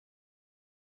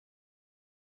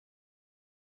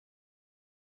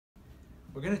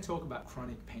We're going to talk about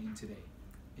chronic pain today.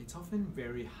 It's often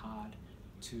very hard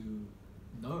to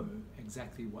know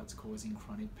exactly what's causing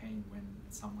chronic pain when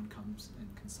someone comes and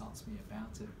consults me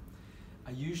about it.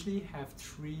 I usually have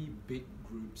three big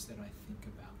groups that I think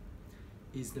about.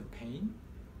 Is the pain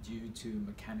due to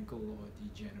mechanical or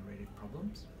degenerative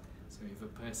problems? So if a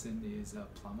person is a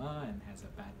plumber and has a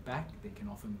bad back, they can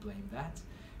often blame that.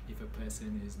 If a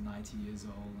person is 90 years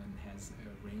old and has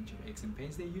a range of aches and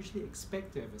pains, they usually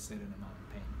expect to have a certain amount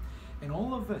of pain. And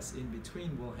all of us in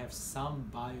between will have some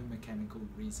biomechanical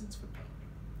reasons for pain.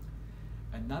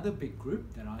 Another big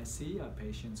group that I see are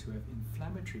patients who have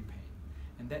inflammatory pain,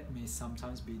 and that may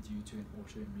sometimes be due to an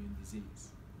autoimmune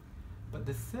disease. But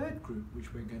the third group,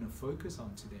 which we're going to focus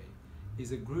on today,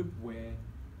 is a group where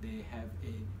they have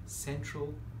a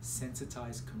central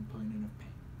sensitized component of pain.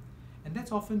 And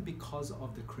that's often because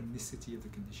of the chronicity of the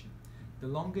condition. The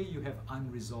longer you have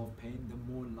unresolved pain,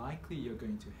 the more likely you're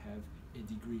going to have a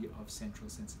degree of central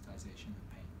sensitization of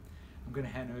pain. I'm going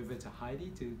to hand over to Heidi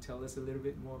to tell us a little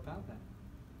bit more about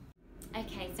that.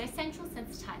 Okay, so central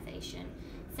sensitization.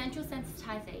 Central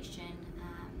sensitization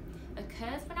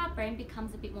occurs when our brain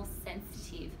becomes a bit more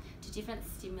sensitive to different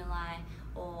stimuli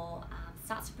or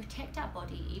starts to protect our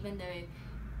body even though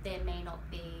there may not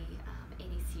be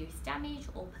any serious damage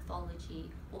or pathology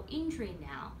or injury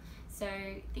now. So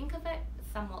think of it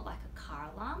somewhat like a car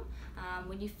alarm.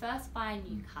 When you first buy a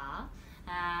new car,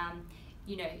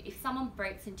 you know, if someone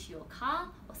breaks into your car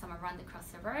or someone runs across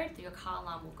the road, your car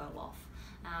alarm will go off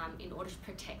in order to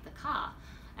protect the car.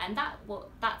 And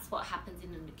that's what happens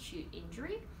in an acute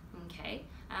injury, okay?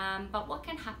 But what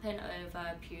can happen over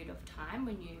a period of time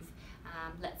when you've,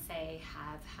 let's say,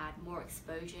 have had more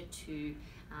exposure to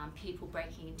people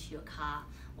breaking into your car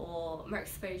or more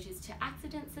exposures to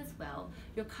accidents as well,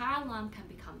 your car alarm can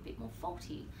become a bit more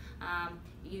faulty.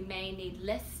 You may need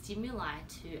less stimuli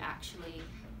to actually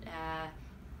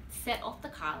set off the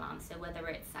car alarm. So whether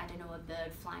it's, I don't know, a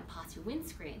bird flying past your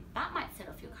windscreen, that might set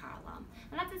off your car alarm.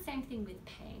 And that's the same thing with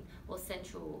pain or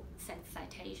central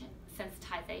sensitization,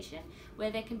 where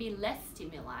there can be less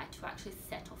stimuli to actually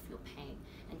set off your pain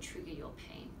and trigger your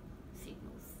pain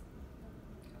signals.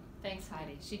 Thanks,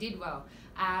 Heidi. She did well.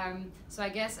 So I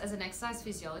guess as an exercise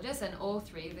physiologist, and all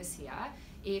three of us here,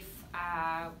 if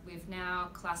we've now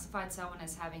classified someone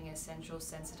as having a central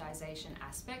sensitization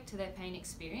aspect to their pain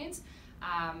experience,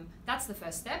 that's the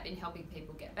first step in helping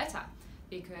people get better.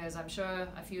 Because I'm sure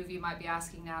a few of you might be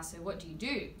asking now, so what do you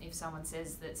do if someone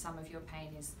says that some of your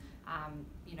pain is,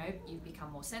 you know, you've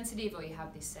become more sensitive or you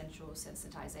have this central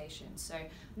sensitization? So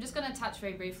I'm just going to touch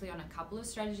very briefly on a couple of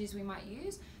strategies we might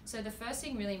use. So the first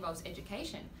thing really involves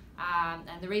education.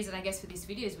 And the reason I guess for this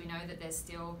video is we know that there's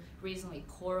still reasonably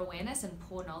poor awareness and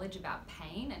poor knowledge about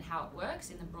pain and how it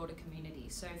works in the broader community.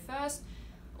 So first,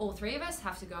 all three of us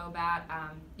have to go about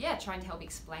trying to help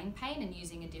explain pain and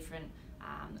using a different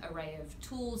array of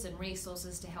tools and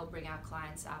resources to help bring our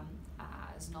clients'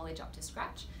 knowledge up to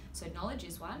scratch. So knowledge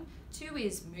is one. Two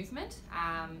is movement.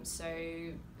 So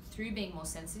through being more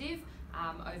sensitive,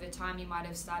 over time you might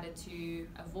have started to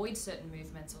avoid certain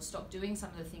movements or stop doing some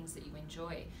of the things that you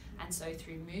enjoy. And so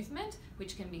through movement,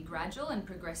 which can be gradual and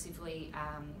progressively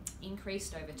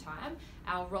increased over time,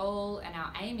 our role and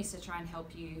our aim is to try and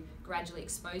help you gradually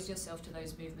expose yourself to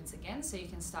those movements again so you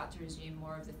can start to resume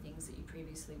more of the things that you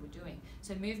previously were doing.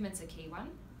 So movement's a key one.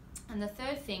 And the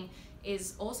third thing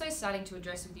is also starting to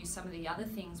address with you some of the other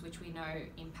things which we know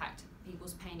impact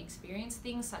people's pain experience,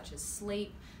 things such as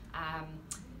sleep,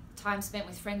 time spent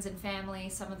with friends and family,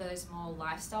 some of those more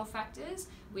lifestyle factors,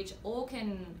 which all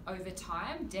can over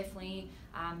time definitely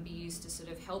be used to sort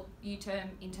of help you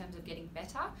in terms of getting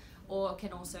better, or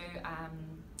can also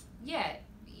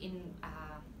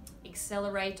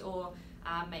accelerate or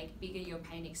make bigger your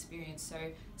pain experience. So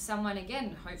someone,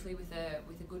 again, hopefully with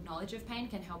a good knowledge of pain,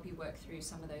 can help you work through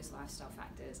some of those lifestyle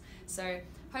factors. So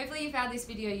hopefully you found this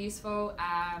video useful.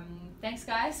 Thanks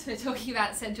guys for talking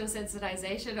about central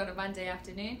sensitization on a Monday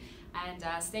afternoon,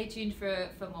 and stay tuned for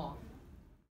more.